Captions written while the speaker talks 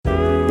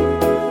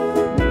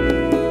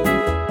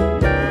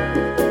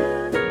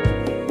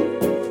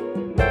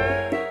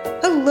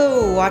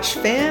Watch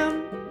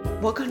fam,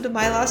 welcome to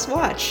My Last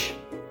Watch.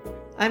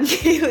 I'm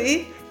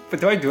Kaylee.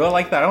 But do I do it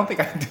like that? I don't think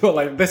I do it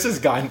like this is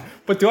Gun.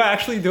 But do I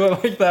actually do it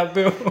like that,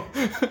 Boo?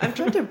 I'm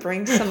trying to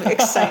bring some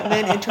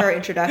excitement into our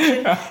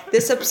introduction.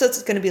 This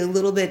episode's going to be a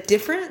little bit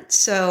different,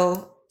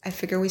 so I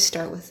figure we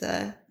start with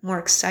a more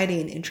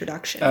exciting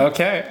introduction.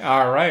 Okay,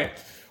 all right.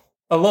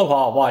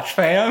 Aloha, Watch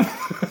fam.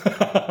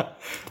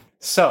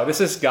 So this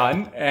is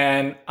Gun,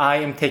 and I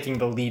am taking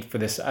the lead for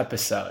this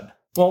episode.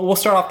 Well, we'll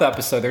start off the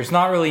episode. There's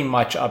not really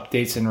much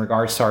updates in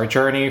regards to our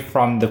journey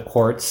from the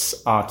courts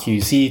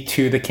QZ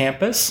to the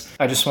campus.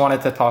 I just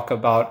wanted to talk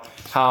about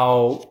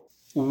how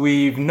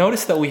we've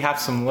noticed that we have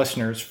some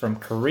listeners from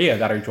Korea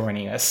that are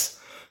joining us.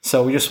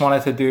 So we just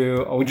wanted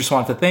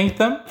to thank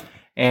them.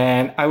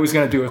 And I was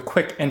going to do a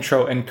quick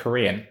intro in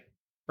Korean.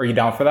 Are you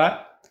down for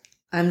that?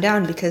 I'm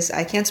down because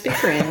I can't speak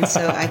Korean,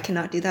 so I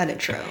cannot do that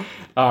intro.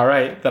 All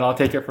right, then I'll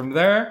take it from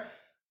there.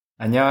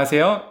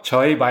 안녕하세요.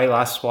 저희 My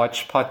Last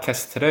Watch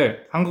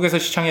팟캐스트를 한국에서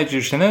시청해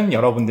주시는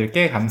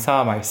여러분들께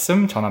감사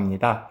말씀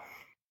전합니다.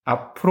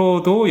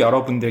 앞으로도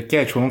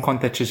여러분들께 좋은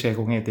콘텐츠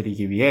제공해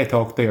드리기 위해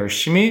더욱더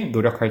열심히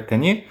노력할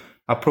테니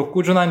앞으로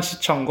꾸준한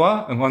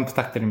시청과 응원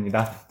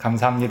부탁드립니다.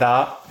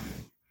 감사합니다.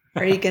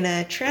 Are you going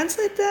to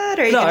translate that?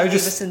 Or are you going to leave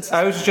us in suspense?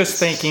 I was just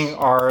thanking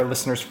our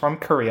listeners from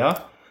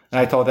Korea, and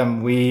I told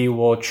them we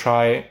will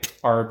try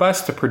our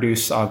best to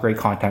produce great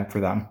content for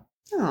them.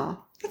 Oh,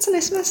 that's a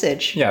nice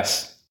message.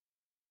 Yes.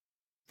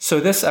 So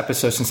this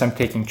episode, since I'm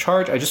taking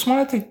charge, I just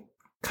wanted to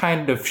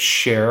kind of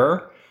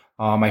share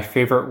my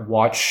favorite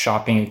watch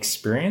shopping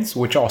experience,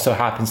 which also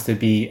happens to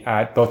be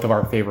at one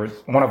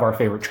of our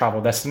favorite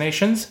travel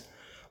destinations,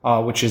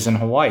 which is in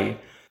Hawaii.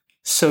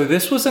 So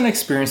this was an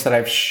experience that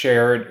I've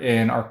shared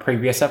in our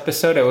previous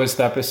episode. It was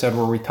the episode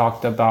where we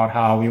talked about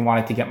how we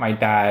wanted to get my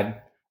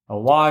dad a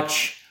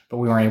watch, but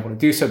we weren't able to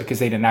do so because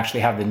they didn't actually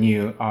have the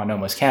new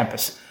Nomos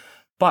campus.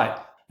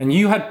 And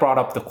you had brought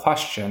up the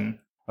question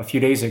a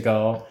few days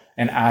ago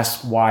and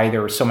asked why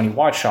there were so many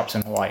watch shops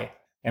in Hawaii.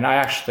 And I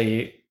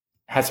actually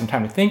had some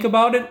time to think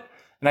about it.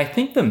 And I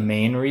think the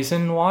main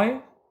reason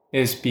why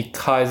is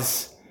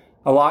because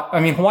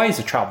Hawaii is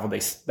a travel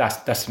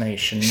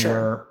destination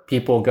where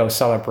people go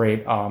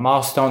celebrate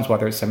milestones,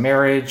 whether it's a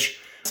marriage.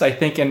 So I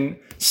think in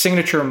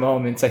signature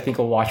moments, I think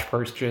a watch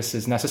purchase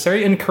is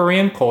necessary. In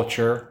Korean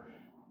culture,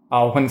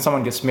 when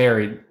someone gets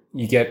married,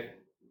 you get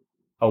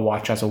a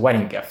watch as a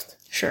wedding gift.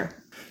 Sure.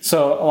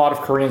 So a lot of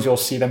Koreans, you'll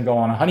see them go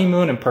on a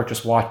honeymoon and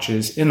purchase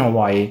watches in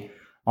Hawaii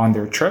on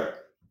their trip.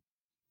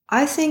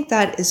 I think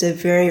that is a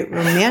very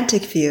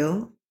romantic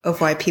view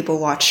of why people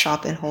watch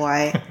shop in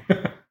Hawaii.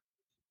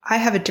 I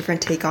have a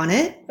different take on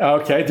it.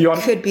 Okay.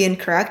 Could be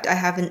incorrect. I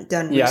haven't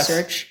done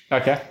research.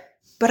 Okay.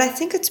 But I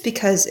think it's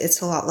because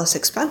it's a lot less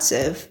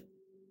expensive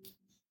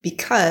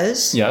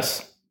because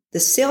the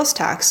sales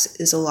tax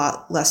is a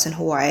lot less in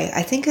Hawaii.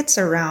 I think it's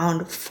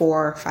around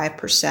 4 or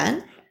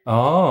 5%.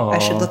 Oh. I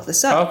should look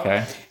this up.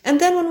 Okay. And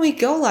then when we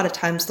go, a lot of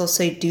times they'll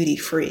say duty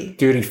free.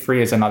 Duty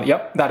free is another.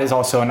 Yep. That is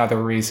also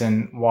another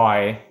reason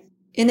why.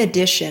 In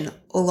addition,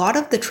 a lot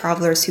of the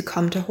travelers who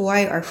come to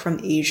Hawaii are from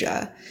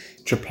Asia.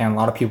 Japan. A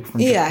lot of people from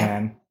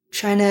Japan.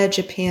 China,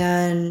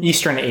 Japan.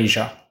 Eastern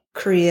Asia.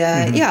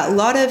 Korea. Mm-hmm. Yeah. A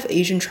lot of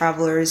Asian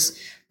travelers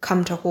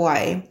come to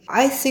Hawaii.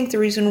 I think the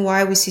reason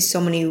why we see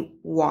so many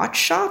watch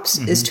shops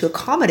is to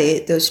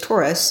accommodate those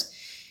tourists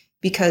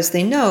because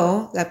they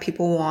know that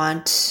people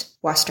want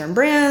Western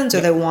brands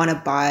or they want to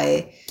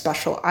buy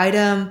special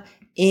item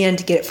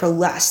and get it for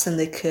less than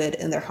they could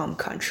in their home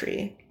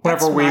country.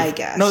 That's my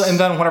guess. No, and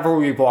then whenever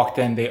we've walked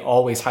in, they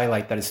always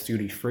highlight that it's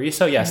duty free.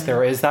 So yes,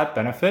 there is that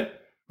benefit.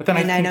 But then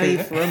I know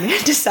you've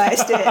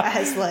romanticized it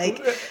as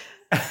like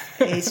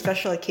a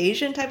special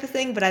occasion type of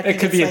thing, but I think it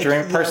could be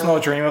a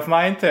personal dream of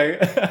mine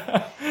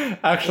to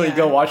actually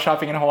go watch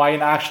shopping in Hawaii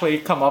and actually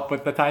come up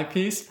with the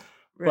timepiece.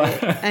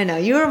 Right. I know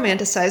you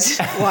romanticize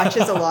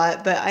watches a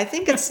lot, but I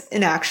think it's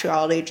in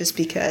actuality just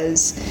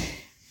because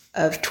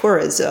of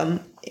tourism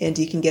and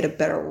you can get a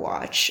better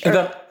watch. And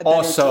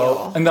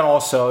then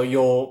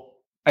also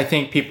I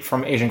think people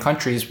from Asian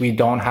countries, we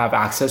don't have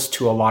access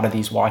to a lot of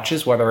these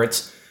watches, whether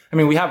it's,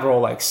 we have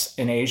Rolex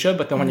in Asia,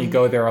 but then when you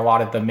go there, a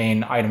lot of the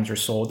main items are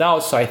sold out.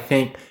 So I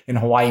think in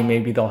Hawaii,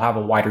 maybe they'll have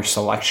a wider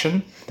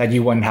selection that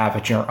you wouldn't have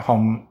at your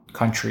home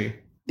country.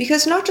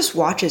 Because not just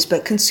watches,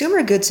 but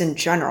consumer goods in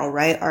general,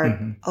 right,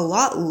 are a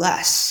lot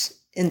less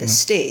in the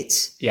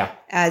States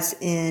as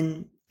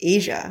in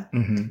Asia.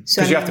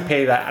 So you have to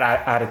pay that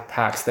added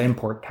tax, the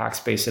import tax,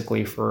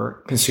 basically,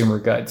 for consumer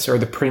goods. Or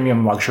the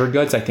premium luxury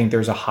goods, I think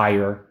there's a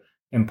higher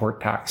import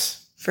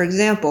tax. For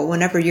example,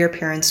 whenever your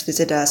parents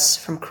visit us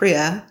from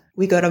Korea,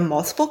 we go to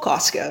multiple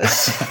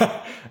Costco's.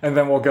 And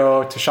then we'll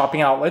go to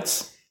shopping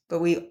outlets.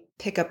 But we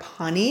pick up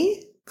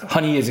honey.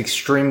 Honey is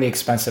extremely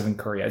expensive in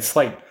Korea. It's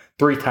like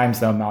 3 times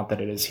the amount that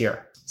it is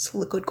here. It's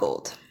liquid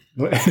gold.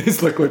 It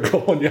is liquid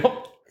gold, yep.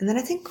 And then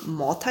I think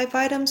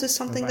multivitamins is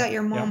something that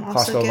your mom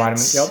also Costco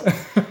gets.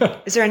 Vitamins,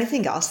 yep. Is there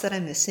anything else that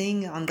I'm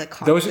missing on the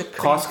Costco?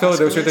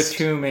 Those are the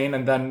two main,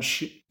 and then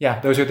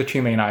those are the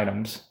two main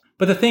items.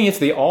 But the thing is,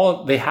 they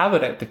have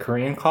it at the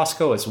Korean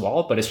Costco as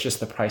well, but it's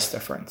just the price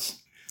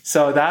difference.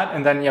 So that,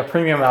 and then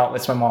premium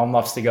outlets my mom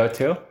loves to go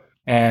to,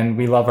 and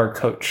we love our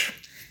coach.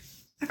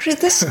 Actually,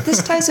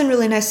 this ties in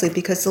really nicely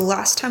because the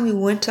last time we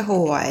went to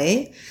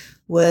Hawaii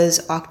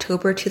was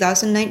October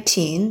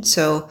 2019,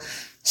 so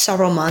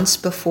several months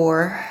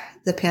before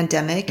the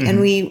pandemic,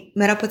 and we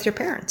met up with your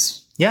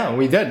parents. Yeah,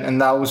 we did,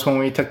 and that was when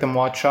we took them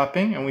watch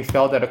shopping, and we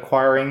failed at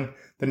acquiring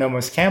the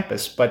Nomos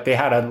campus, but they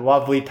had a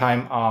lovely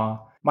time.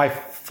 My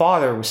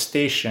father was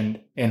stationed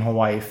in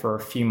Hawaii for a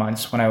few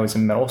months when I was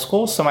in middle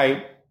school, so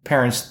my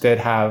parents did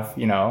have,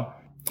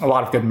 a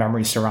lot of good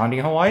memories surrounding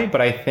Hawaii, but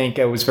I think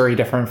it was very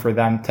different for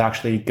them to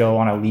actually go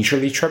on a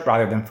leisurely trip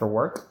rather than for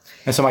work.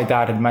 And so my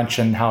dad had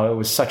mentioned how it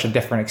was such a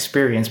different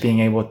experience being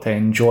able to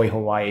enjoy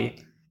Hawaii.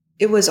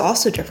 It was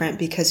also different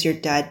because your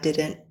dad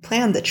didn't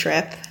plan the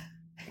trip.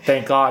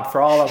 Thank God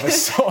for all of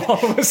us. All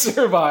of us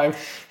survived.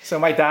 So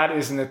my dad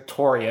is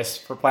notorious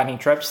for planning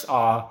trips.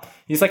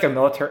 He's like a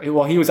military,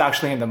 well, he was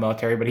actually in the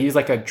military, but he's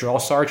like a drill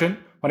sergeant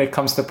when it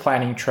comes to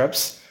planning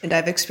trips. And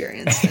I've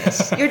experienced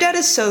this. Your dad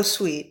is so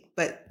sweet,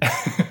 but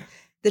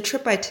the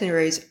trip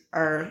itineraries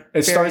are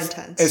very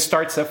intense. It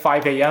starts at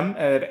 5 a.m.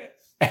 and it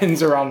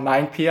ends around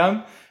 9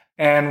 p.m.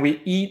 And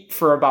we eat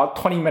for about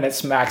 20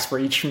 minutes max for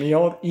each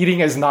meal. Eating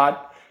is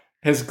not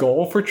his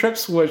goal for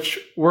trips, which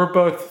we're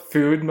both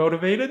food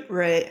motivated.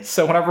 Right.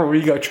 So whenever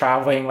we go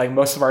traveling, like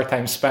most of our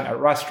time spent at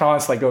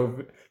restaurants, like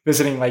go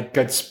visiting like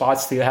good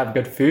spots to have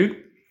good food.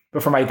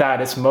 But for my dad,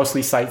 it's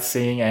mostly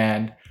sightseeing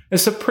and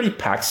it's a pretty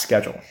packed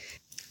schedule.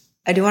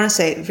 I do want to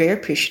say very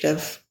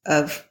appreciative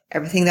of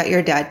everything that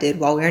your dad did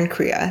while we were in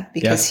Korea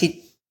because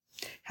he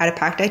had a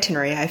packed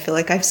itinerary. I feel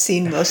like I've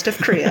seen most of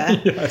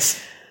Korea.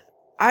 Yes.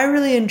 I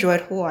really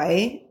enjoyed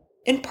Hawaii,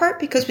 in part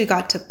because we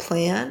got to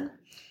plan,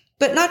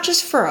 but not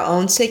just for our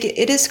own sake.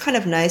 It is kind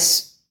of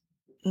nice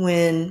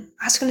when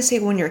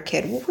you're a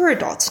kid. Well, we're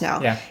adults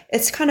now. Yeah.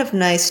 It's kind of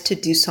nice to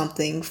do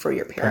something for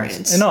your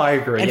parents. No, I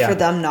agree. And for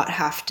them not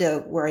have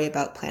to worry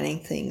about planning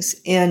things.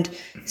 And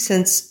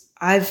since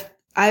I've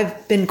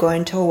been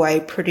going to Hawaii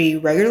pretty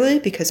regularly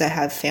because I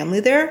have family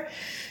there.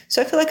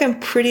 So I feel like I'm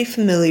pretty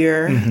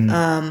familiar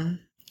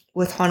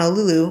with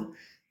Honolulu.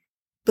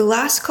 The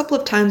last couple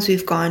of times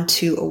we've gone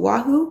to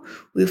Oahu,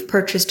 we've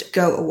purchased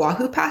Go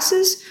Oahu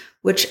passes,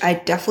 which I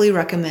definitely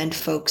recommend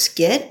folks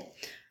get.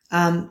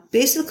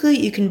 Basically,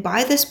 you can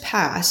buy this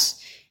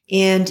pass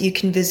and you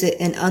can visit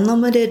an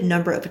unlimited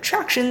number of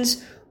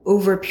attractions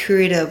over a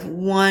period of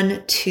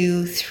 1,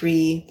 2,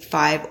 3,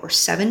 5, or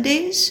 7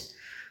 days.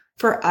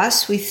 For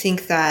us, we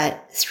think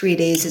that 3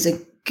 days is a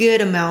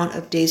good amount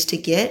of days to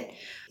get.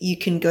 You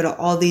can go to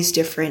all these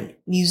different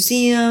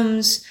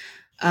museums.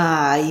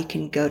 You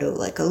can go to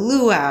like a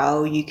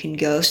luau. You can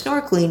go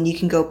snorkeling. You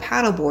can go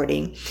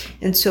paddleboarding.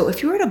 And so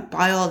if you were to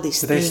buy all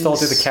these things... Do they still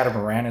do the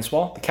catamaran as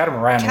well? The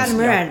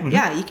catamaran.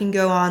 Yeah, you can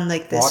go on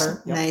like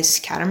this nice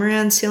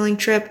catamaran sailing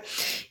trip.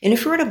 And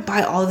if you were to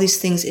buy all these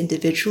things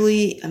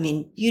individually, I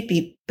mean, you'd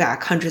be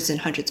back hundreds and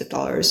hundreds of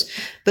dollars.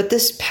 But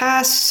this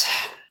pass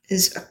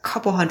is a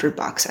couple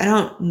 $100. I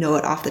don't know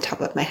it off the top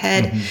of my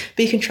head,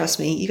 but you can trust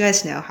me. You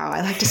guys know how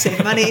I like to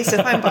save money. So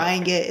if I'm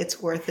buying it,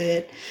 it's worth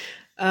it.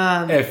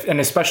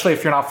 And especially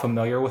if you're not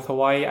familiar with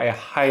Hawaii, I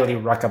highly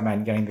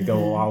recommend getting the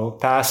Go Oahu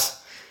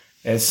pass.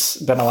 It's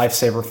been a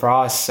lifesaver for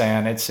us,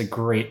 and it's a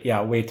great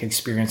way to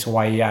experience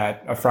Hawaii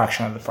at a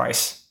fraction of the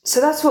price. So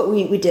that's what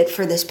we did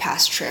for this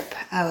past trip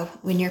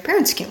when your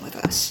parents came with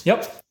us.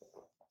 Yep.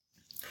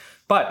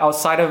 But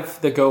outside of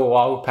the Go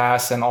Oahu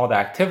pass and all the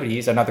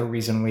activities, another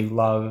reason we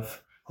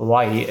love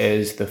Hawaii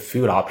is the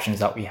food options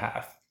that we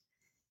have.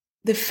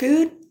 The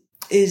food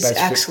is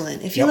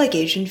excellent. If you like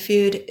Asian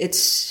food,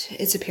 it's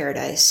a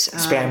paradise.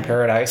 Spam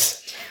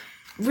paradise.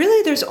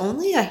 Really, there's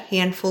only a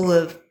handful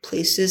of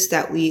places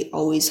that we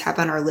always have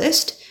on our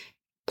list.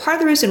 Part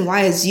of the reason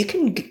why is you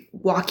can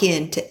walk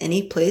into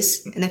any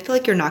place, and I feel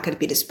like you're not going to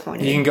be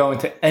disappointed. You can go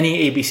into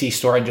any ABC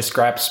store and just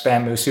grab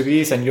spam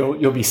musubis, and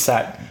you'll be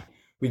set.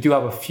 We do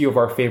have a few of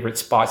our favorite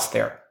spots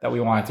there that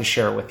we wanted to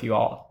share with you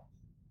all.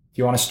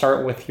 Do you want to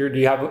start with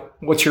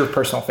what's your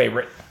personal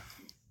favorite?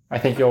 I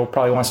think you'll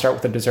probably want to start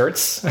with the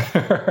desserts.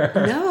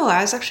 No,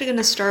 I was actually going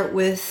to start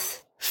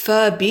with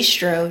Pho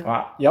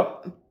Bistro.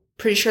 Yep.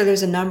 Pretty sure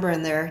there's a number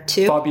in there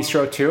too. Pho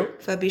Bistro 2.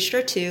 Pho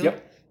Bistro 2.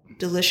 Yep.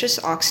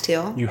 Delicious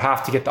oxtail. You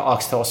have to get the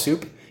oxtail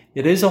soup.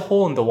 It is a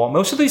hole in the wall.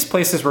 Most of these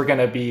places we're going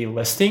to be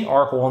listing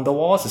are hole in the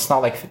walls. It's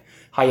not like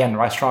high-end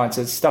restaurants.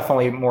 It's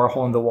definitely more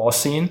hole in the wall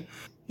scene.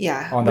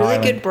 Yeah,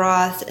 really good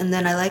broth. And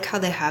then I like how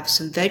they have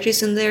some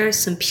veggies in there,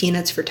 some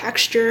peanuts for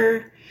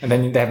texture. And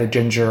then they have the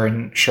ginger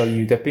and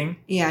shoyu dipping.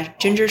 Yeah,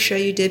 ginger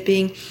shoyu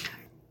dipping.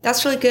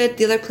 That's really good.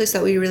 The other place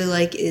that we really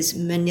like is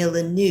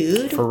Manila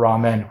Nude. For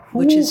ramen.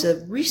 Which is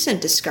a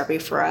recent discovery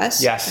for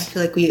us. Yes. I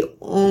feel like we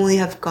only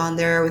have gone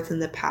there within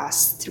the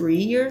past 3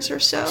 years or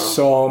so.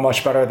 So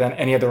much better than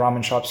any of the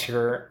ramen shops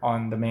here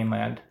on the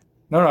mainland.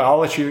 No, I'll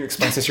let you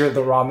explain since you're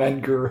the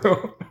ramen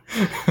guru.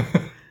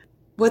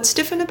 What's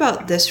different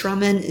about this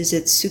ramen is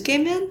it's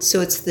sukemen,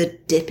 so it's the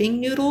dipping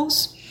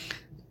noodles.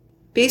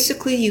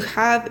 Basically, you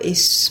have a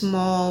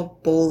small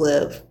bowl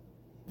of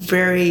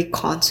very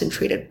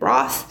concentrated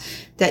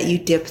broth that you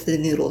dip the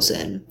noodles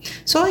in.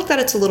 So I like that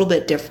it's a little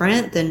bit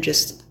different than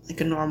just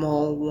like a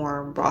normal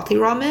warm brothy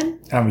ramen.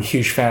 And I'm a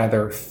huge fan of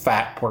their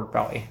fat pork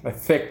belly. The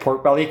thick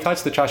pork belly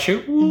cuts, the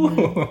chashu.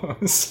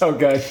 Ooh, so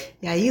good.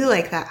 Yeah, you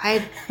like that.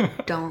 I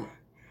don't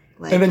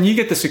like. And then you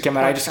get the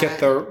sukemen. I just fat. get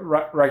the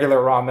regular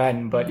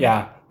ramen. But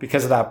yeah,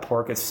 because of that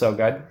pork, it's so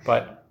good.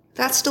 But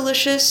that's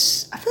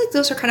delicious. I feel like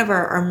those are kind of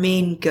our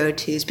main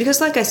go-tos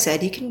because like I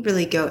said, you can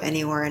really go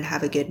anywhere and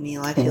have a good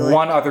meal, I feel like.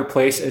 one other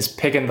place is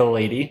Pig and the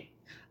Lady.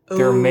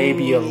 There may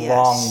be a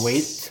long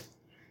wait,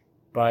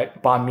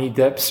 but banh mi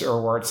dips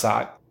are where it's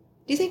at.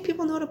 Do you think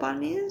people know what a banh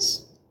mi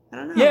is? I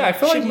don't know. Yeah, I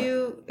feel like... Should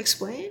you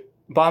explain?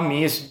 Banh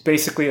mi is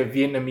basically a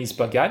Vietnamese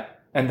baguette.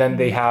 And then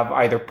they have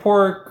either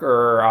pork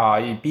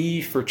or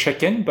beef or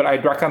chicken. But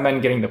I'd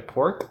recommend getting the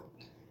pork.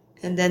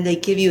 And then they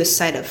give you a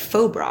side of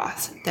faux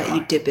broth that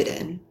you dip it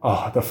in.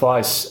 Oh, the pho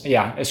is...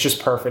 Yeah, it's just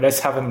perfect.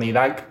 It's heavenly.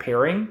 That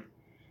pairing.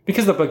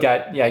 Because the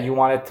baguette, yeah, you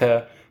want it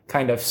to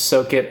kind of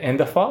soak it in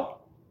the pho.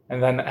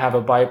 And then have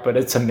a bite, but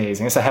it's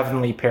amazing. It's a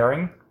heavenly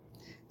pairing.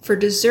 For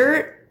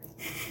dessert,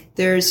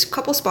 there's a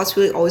couple spots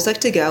we always like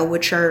to go,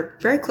 which are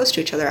very close to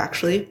each other,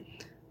 actually.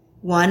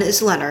 One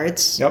is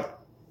Leonard's. Yep.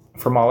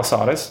 For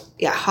malasadas.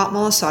 Yeah, hot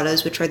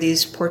malasadas, which are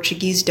these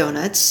Portuguese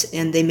donuts,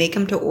 and they make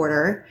them to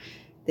order.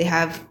 They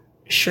have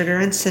sugar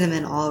and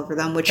cinnamon all over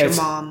them, which your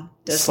mom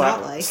does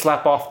not like.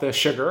 Slap off the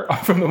sugar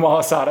from the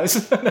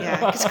malasadas. Yeah,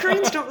 because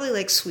Koreans don't really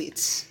like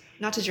sweets.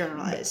 Not to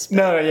generalize.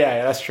 No,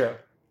 yeah, that's true.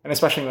 And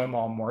especially my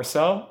mom more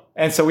so.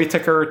 And so we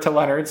took her to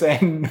Leonard's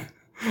and...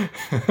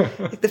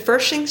 like the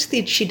first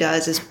thing she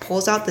does is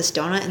pulls out this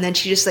donut and then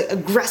she just like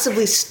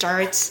aggressively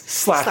starts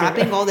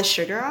slapping all the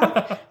sugar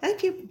out. I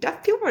think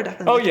people are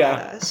definitely at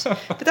us.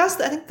 But that was,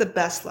 I think, the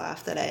best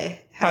laugh that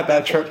I had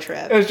that trip.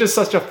 It was just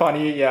such a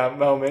funny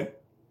moment.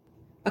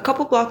 A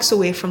couple blocks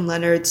away from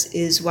Leonard's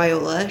is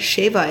Wyola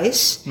Shave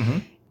Ice. Mm-hmm.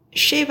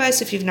 Shave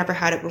Ice, if you've never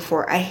had it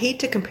before, I hate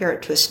to compare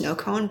it to a snow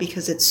cone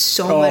because it's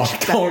so much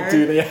better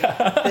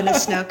than a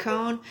snow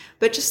cone.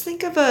 But just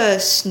think of a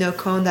snow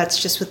cone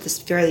that's just with this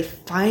very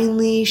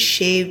finely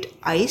shaved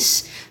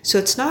ice. So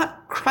it's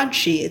not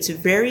crunchy, it's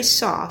very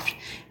soft.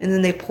 And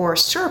then they pour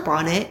syrup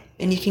on it,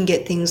 and you can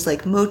get things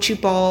like mochi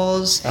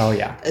balls,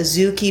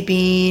 azuki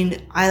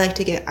bean. I like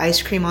to get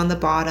ice cream on the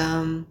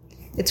bottom.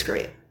 It's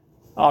great.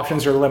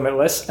 Options are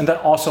limitless. And then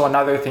also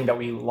another thing that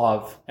we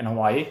love in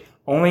Hawaii,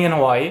 only in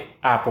Hawaii,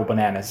 apple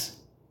bananas.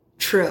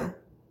 True.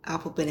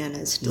 Apple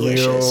bananas,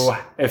 delicious.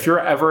 If you're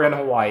ever in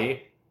Hawaii,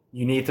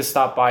 you need to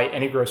stop by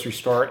any grocery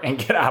store and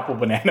get apple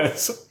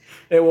bananas.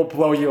 It will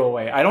blow you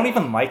away. I don't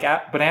even like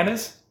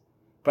bananas,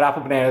 but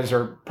apple bananas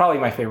are probably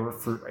my favorite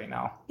fruit right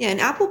now. Yeah, and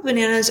apple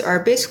bananas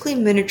are basically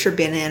miniature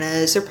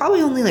bananas. They're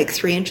probably only like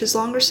 3 inches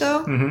long or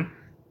so. Mm-hmm.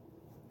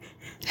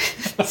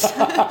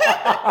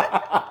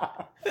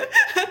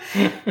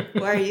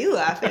 Why are you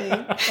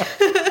laughing?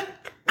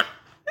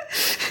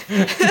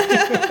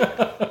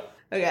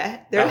 Okay.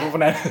 Apple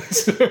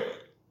bananas.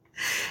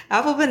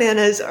 Apple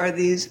bananas are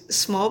these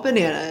small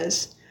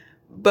bananas,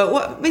 but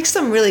what makes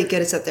them really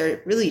good is that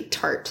they're really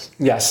tart.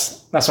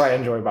 Yes, that's what I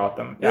enjoy about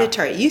them. Really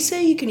tart. You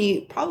say you can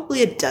eat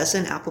probably a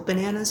dozen apple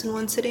bananas in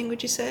one sitting,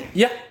 would you say?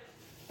 Yeah.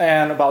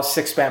 And about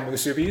 6 bamboo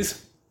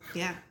subis.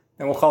 Yeah.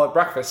 And we'll call it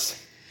breakfast.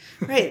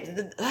 Right.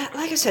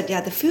 Like I said,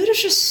 the food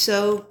is just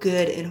so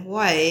good in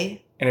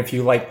Hawaii. And if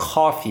you like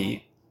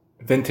coffee,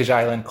 Vintage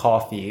Island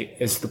Coffee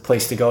is the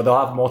place to go.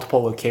 They'll have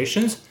multiple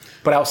locations,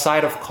 but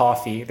outside of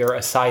coffee, their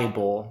acai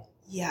bowl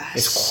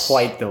is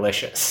quite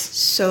delicious.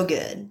 So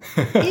good.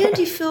 And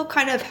you feel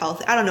kind of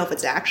healthy. I don't know if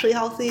it's actually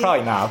healthy.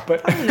 Probably not,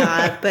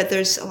 but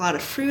there's a lot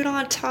of fruit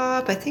on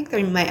top. I think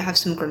they might have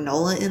some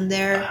granola in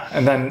there.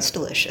 And then it's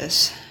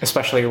delicious.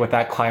 Especially with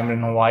that climate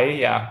in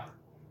Hawaii,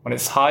 when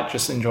it's hot,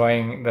 just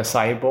enjoying the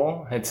acai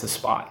bowl, it's a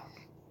spot.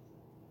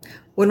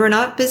 When we're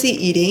not busy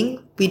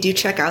eating, we do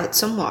check out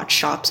some watch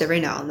shops every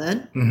now and then.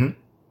 Mm-hmm.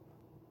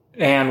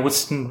 And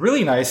what's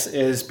really nice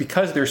is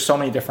because there's so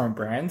many different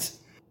brands,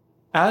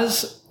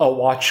 as a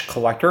watch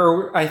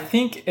collector, I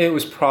think it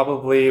was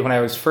probably when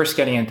I was first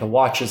getting into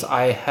watches,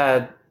 I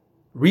had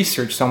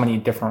researched so many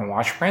different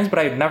watch brands, but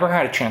I had never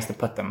had a chance to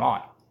put them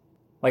on.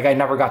 Like, I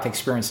never got to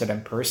experience it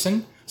in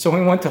person. So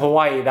when we went to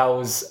Hawaii, that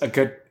was a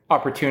good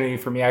opportunity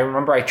for me. I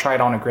remember I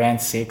tried on a Grand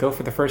Seiko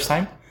for the first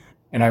time.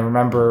 And I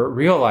remember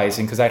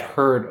realizing, because I'd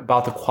heard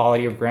about the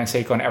quality of Grand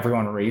Seiko and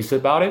everyone raved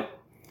about it.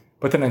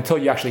 But then until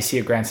you actually see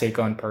a Grand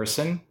Seiko in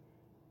person,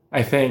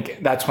 I think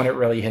that's when it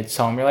really hits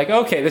home. You're like,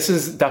 okay, this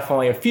is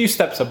definitely a few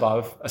steps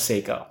above a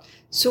Seiko.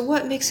 So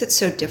what makes it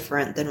so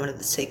different than one of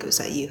the Seikos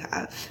that you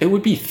have? It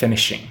would be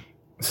finishing.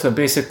 So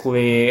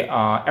basically,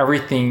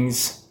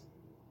 everything's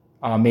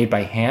made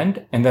by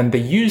hand. And then they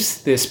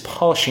use this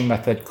polishing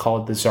method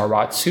called the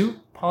Zaratsu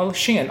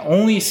polishing. And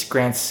only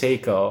Grand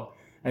Seiko...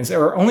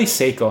 or only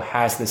Seiko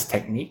has this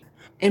technique.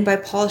 And by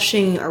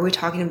polishing, are we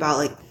talking about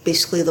like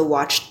basically the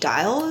watch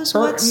dial?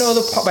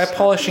 By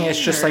polishing, it's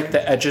just like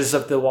the edges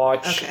of the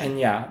watch and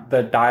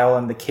the dial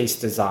and the case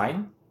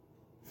design.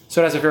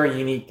 So it has a very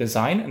unique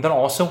design. And then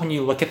also when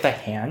you look at the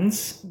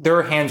hands,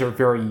 their hands are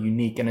very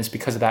unique, and it's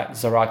because of that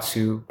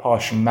Zaratsu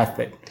polishing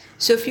method.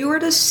 So if you were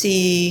to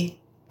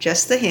see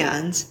just the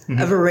hands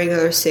of a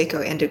regular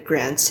Seiko and a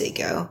Grand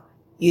Seiko,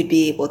 you'd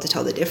be able to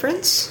tell the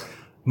difference?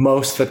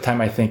 Most of the time,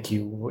 I think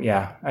you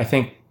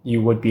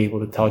would be able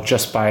to tell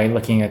just by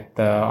looking at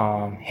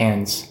the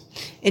hands.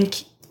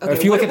 And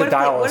if you look at the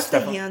dial, what if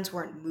the hands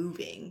weren't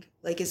moving?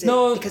 Like, is it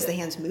because the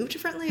hands move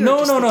differently? Or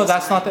No.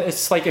 That's not the.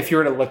 It's like if you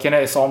were to look in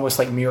it, it's almost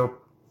like mirror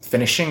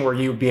finishing, where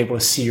you would be able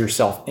to see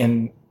yourself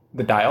in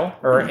the dial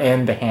or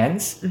in the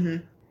hands. Mm-hmm.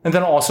 And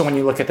then also when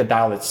you look at the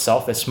dial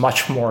itself, it's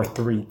much more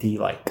 3D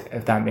like,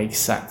 if that makes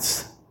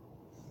sense.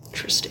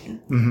 Interesting.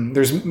 Mm-hmm.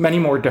 There's many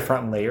more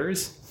different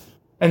layers.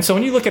 And so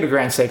when you look at a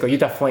Grand Seiko, you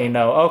definitely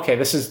know, okay,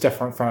 this is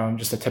different from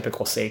just a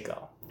typical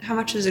Seiko. How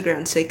much is a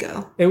Grand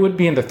Seiko? It would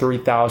be in the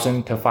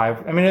 $3,000 to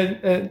 $5,000. I mean,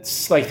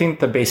 it's like, I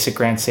think the basic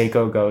Grand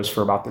Seiko goes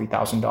for about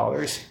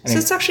 $3,000. So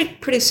it's actually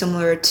pretty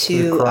similar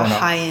to a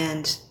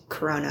high-end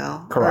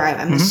Chrono. Correct.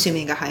 Or I'm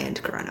assuming a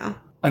high-end Chrono.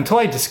 Until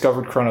I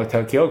discovered Chrono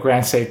Tokyo,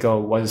 Grand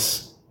Seiko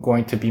was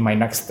going to be my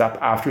next step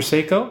after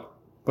Seiko.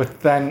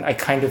 But then I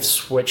kind of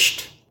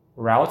switched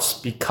routes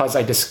because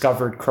I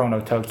discovered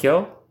Chrono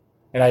Tokyo.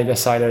 And I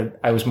decided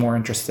I was more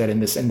interested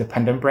in this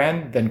independent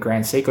brand than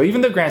Grand Seiko.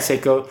 Even though Grand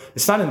Seiko,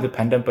 it's not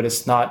independent, but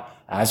it's not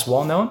as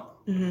well known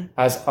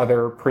as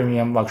other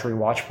premium luxury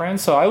watch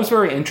brands. So I was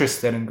very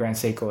interested in Grand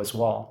Seiko as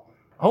well.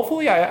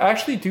 Hopefully, I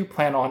actually do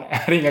plan on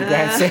adding a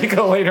Grand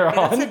Seiko later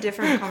on. That's a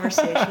different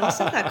conversation. We'll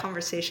save that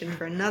conversation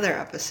for another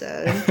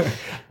episode.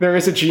 There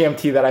is a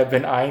GMT that I've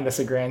been eyeing that's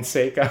a Grand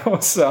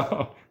Seiko.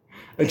 So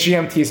a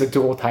GMT is a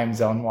dual time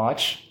zone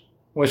watch,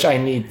 which I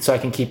need so I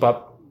can keep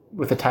up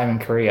with the time in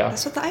Korea.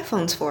 That's what the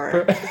iPhone's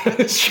for.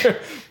 Sure.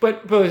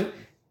 But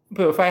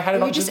if I had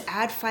it on... You just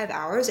add 5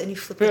 hours and you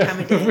flip the time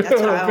of day.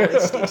 That's what I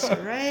always do. So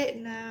right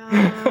now,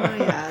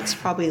 yeah, it's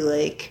probably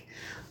like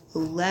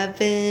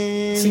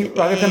 11 See,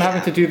 rather than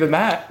having to do the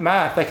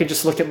math, I could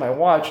just look at my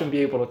watch and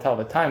be able to tell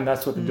the time.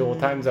 That's what the dual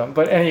time zone.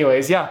 But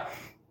anyways, yeah.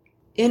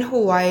 In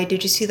Hawaii,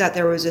 did you see that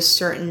there was a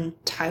certain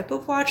type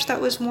of watch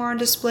that was more on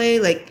display?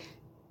 Like...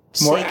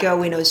 Seiko,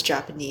 we know, is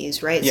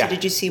Japanese, right? Yeah. So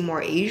did you see more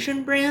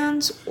Asian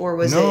brands, or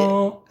was it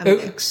a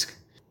mix?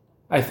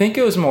 I think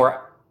it was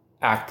more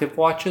active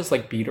watches,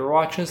 like beater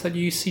watches that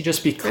you see,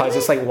 just because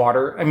it's like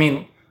water. I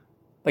mean,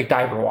 like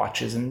diver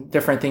watches and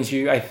different things.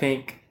 I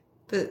think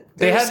but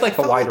they had like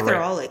a wide array.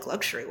 They're all like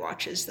luxury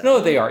watches, though. No,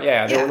 they are.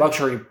 Yeah, they're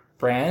luxury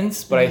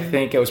brands, but I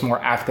think it was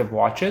more active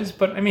watches.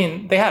 But I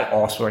mean, they had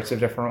all sorts of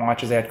different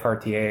watches. They had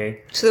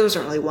Cartier. So there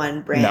wasn't really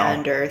one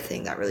brand or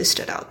thing that really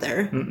stood out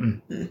there.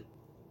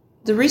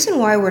 The reason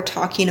why we're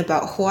talking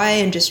about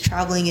Hawaii and just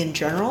traveling in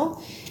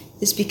general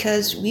is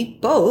because we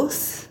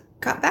both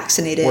got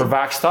vaccinated. We're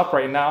vaxxed up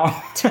right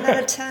now. 10 out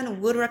of 10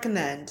 would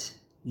recommend.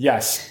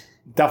 Yes.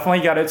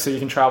 Definitely get it so you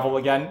can travel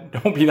again.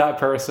 Don't be that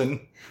person.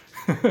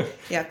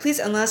 Yeah, please,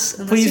 unless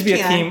please you be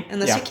can. a team.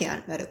 Unless you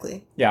can't,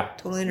 medically. Yeah.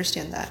 Totally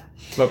understand that.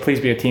 But please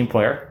be a team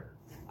player.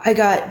 I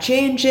got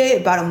J&J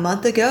about a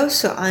month ago,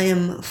 so I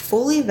am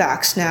fully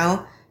vaxxed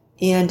now.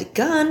 And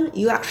Gun,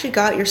 you actually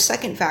got your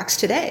second vax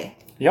today.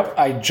 Yep,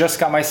 I just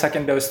got my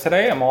second dose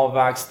today. I'm all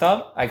vaxxed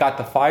up. I got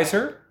the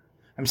Pfizer.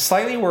 I'm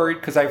slightly worried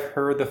because I've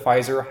heard the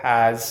Pfizer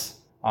has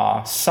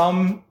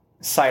some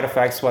side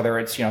effects, whether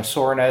it's,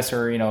 soreness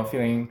or,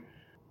 feeling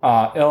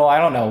ill. I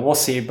don't know. We'll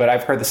see. But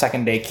I've heard the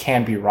second day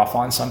can be rough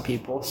on some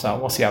people. So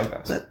we'll see how it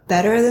goes. But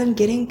better than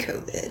getting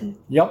COVID.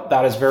 Yep,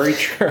 that is very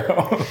true.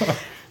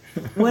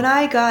 When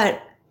I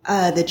got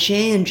the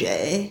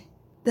J&J,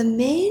 the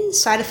main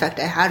side effect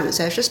I had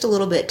was I was just a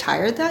little bit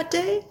tired that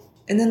day.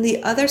 And then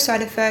the other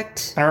side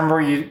effect... I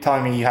remember you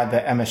telling me you had the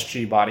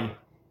MSG body.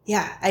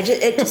 Yeah,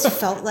 it just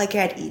felt like I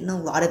had eaten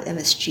a lot of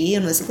MSG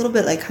and was a little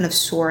bit like kind of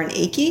sore and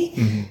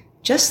achy,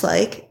 just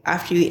like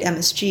after you eat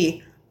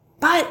MSG.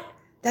 But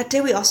that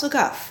day we also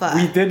got pho.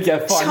 We did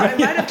get pho. So I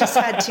might have just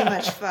had too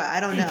much pho. I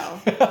don't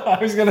know. I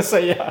was going to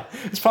say, yeah,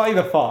 it's probably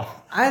the pho.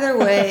 Either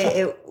way,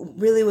 it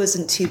really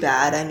wasn't too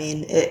bad. I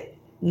mean,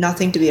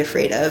 nothing to be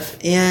afraid of.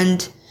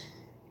 And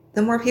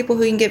the more people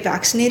who can get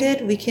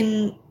vaccinated, we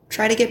can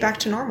try to get back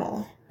to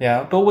normal.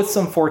 Yeah, but what's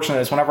unfortunate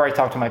is whenever I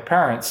talk to my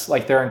parents,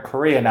 like they're in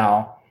Korea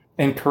now.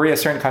 In Korea,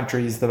 certain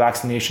countries, the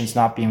vaccination's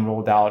not being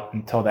rolled out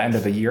until the end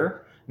of the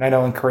year. And I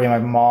know in Korea, my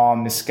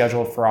mom is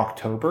scheduled for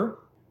October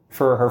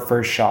for her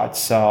first shot.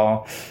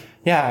 So,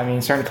 yeah, I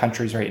mean, certain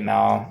countries right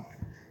now,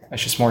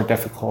 it's just more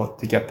difficult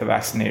to get the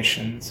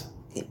vaccinations.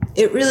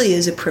 It really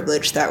is a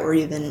privilege that we're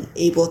even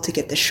able to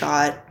get the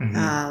shot.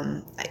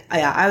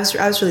 I was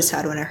really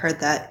sad when I heard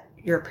that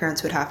your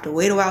parents would have to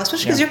wait a while,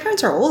 especially because your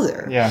parents are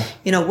older. Yeah.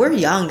 We're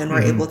young and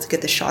we're able to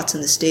get the shots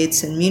in the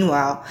States. And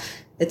meanwhile,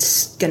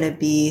 it's going to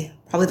be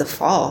probably the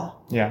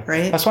fall. Yeah.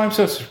 Right? That's why I'm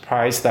so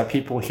surprised that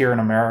people here in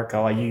America,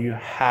 like you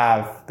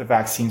have the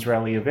vaccines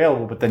readily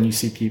available, but then you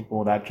see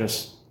people that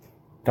just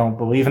don't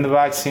believe in the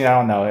vaccine. I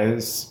don't know.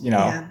 It's,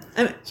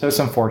 so it's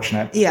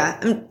unfortunate. Yeah.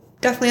 I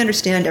definitely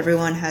understand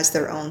everyone has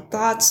their own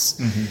thoughts.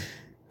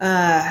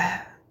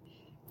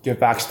 Get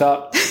vaxxed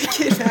up.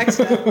 Get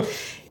vaxxed up.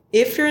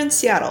 if you're in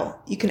Seattle,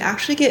 you can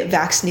actually get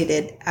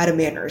vaccinated at a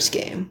Mariners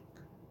game,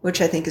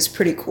 which I think is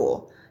pretty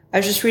cool. I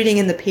was just reading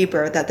in the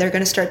paper that they're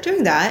going to start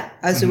doing that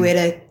as a way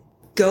to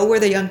go where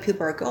the young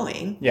people are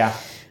going. Yeah.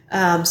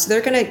 So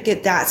they're going to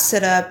get that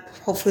set up.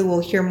 Hopefully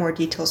we'll hear more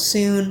details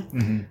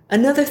soon.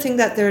 Another thing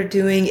that they're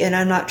doing, and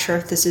I'm not sure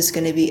if this is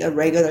going to be a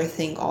regular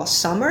thing all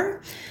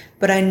summer,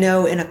 but I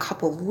know in a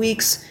couple of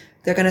weeks,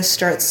 they're going to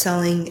start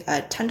selling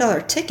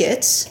 $10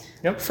 tickets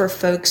for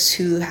folks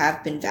who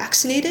have been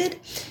vaccinated.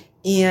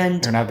 And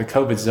you're going to have the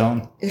COVID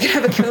zone. You're going to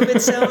have a COVID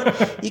zone.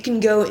 You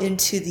can go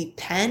into the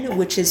Pen,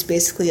 which is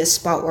basically a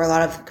spot where a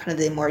lot of kind of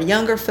the more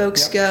younger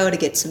folks go to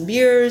get some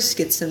beers,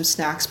 get some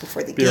snacks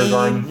before the game.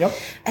 Garden.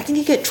 I think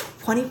you get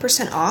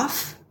 20%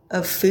 off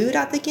of food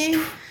at the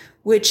game,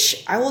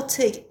 which I will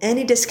take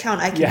any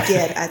discount I can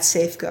get at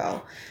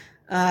Safeco.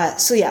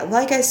 So yeah,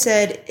 like I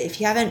said,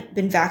 if you haven't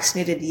been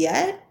vaccinated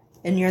yet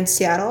and you're in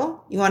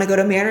Seattle, you want to go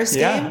to Mariners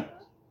game,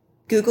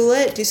 Google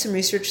it, do some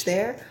research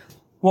there.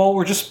 Well,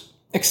 we're just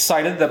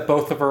excited that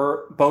both of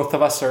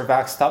us are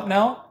vaxxed up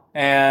now,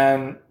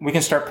 and we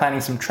can start planning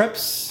some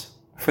trips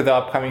for the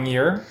upcoming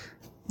year.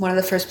 One of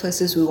the first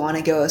places we want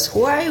to go is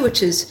Hawaii,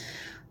 which is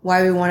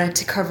why we wanted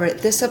to cover it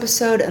this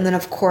episode. And then,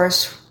 of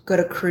course, go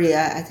to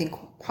Korea, I think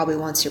probably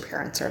once your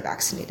parents are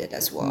vaccinated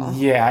as well.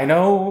 Yeah, I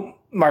know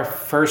my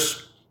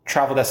first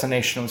travel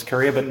destination was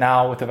Korea, but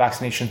now with the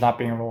vaccinations not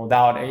being rolled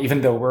out,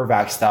 even though we're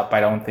vaxxed up, I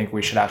don't think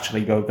we should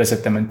actually go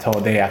visit them until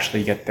they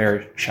actually get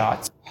their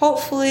shots.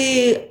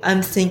 Hopefully,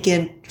 I'm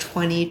thinking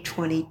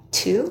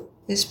 2022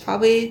 is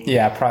probably...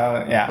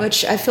 Yeah.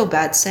 Which I feel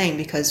bad saying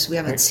because we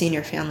haven't seen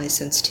your family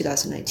since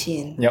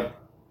 2019. Yep.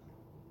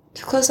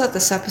 To close out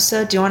this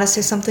episode, do you want to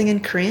say something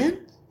in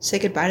Korean? Say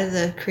goodbye to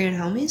the Korean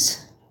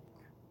homies?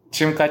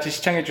 지금까지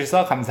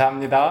시청해주셔서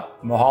감사합니다.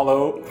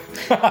 Mahalo.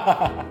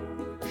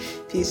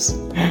 Peace.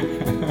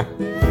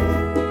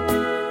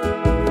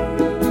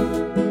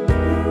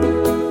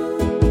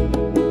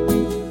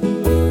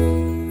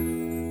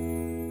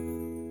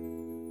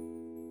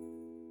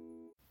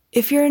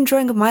 If you're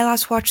enjoying My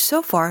Last Watch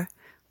so far,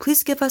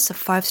 please give us a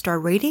 5-star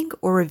rating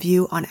or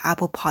review on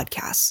Apple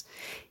Podcasts.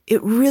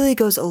 It really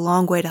goes a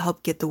long way to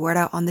help get the word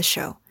out on the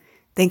show.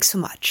 Thanks so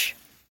much.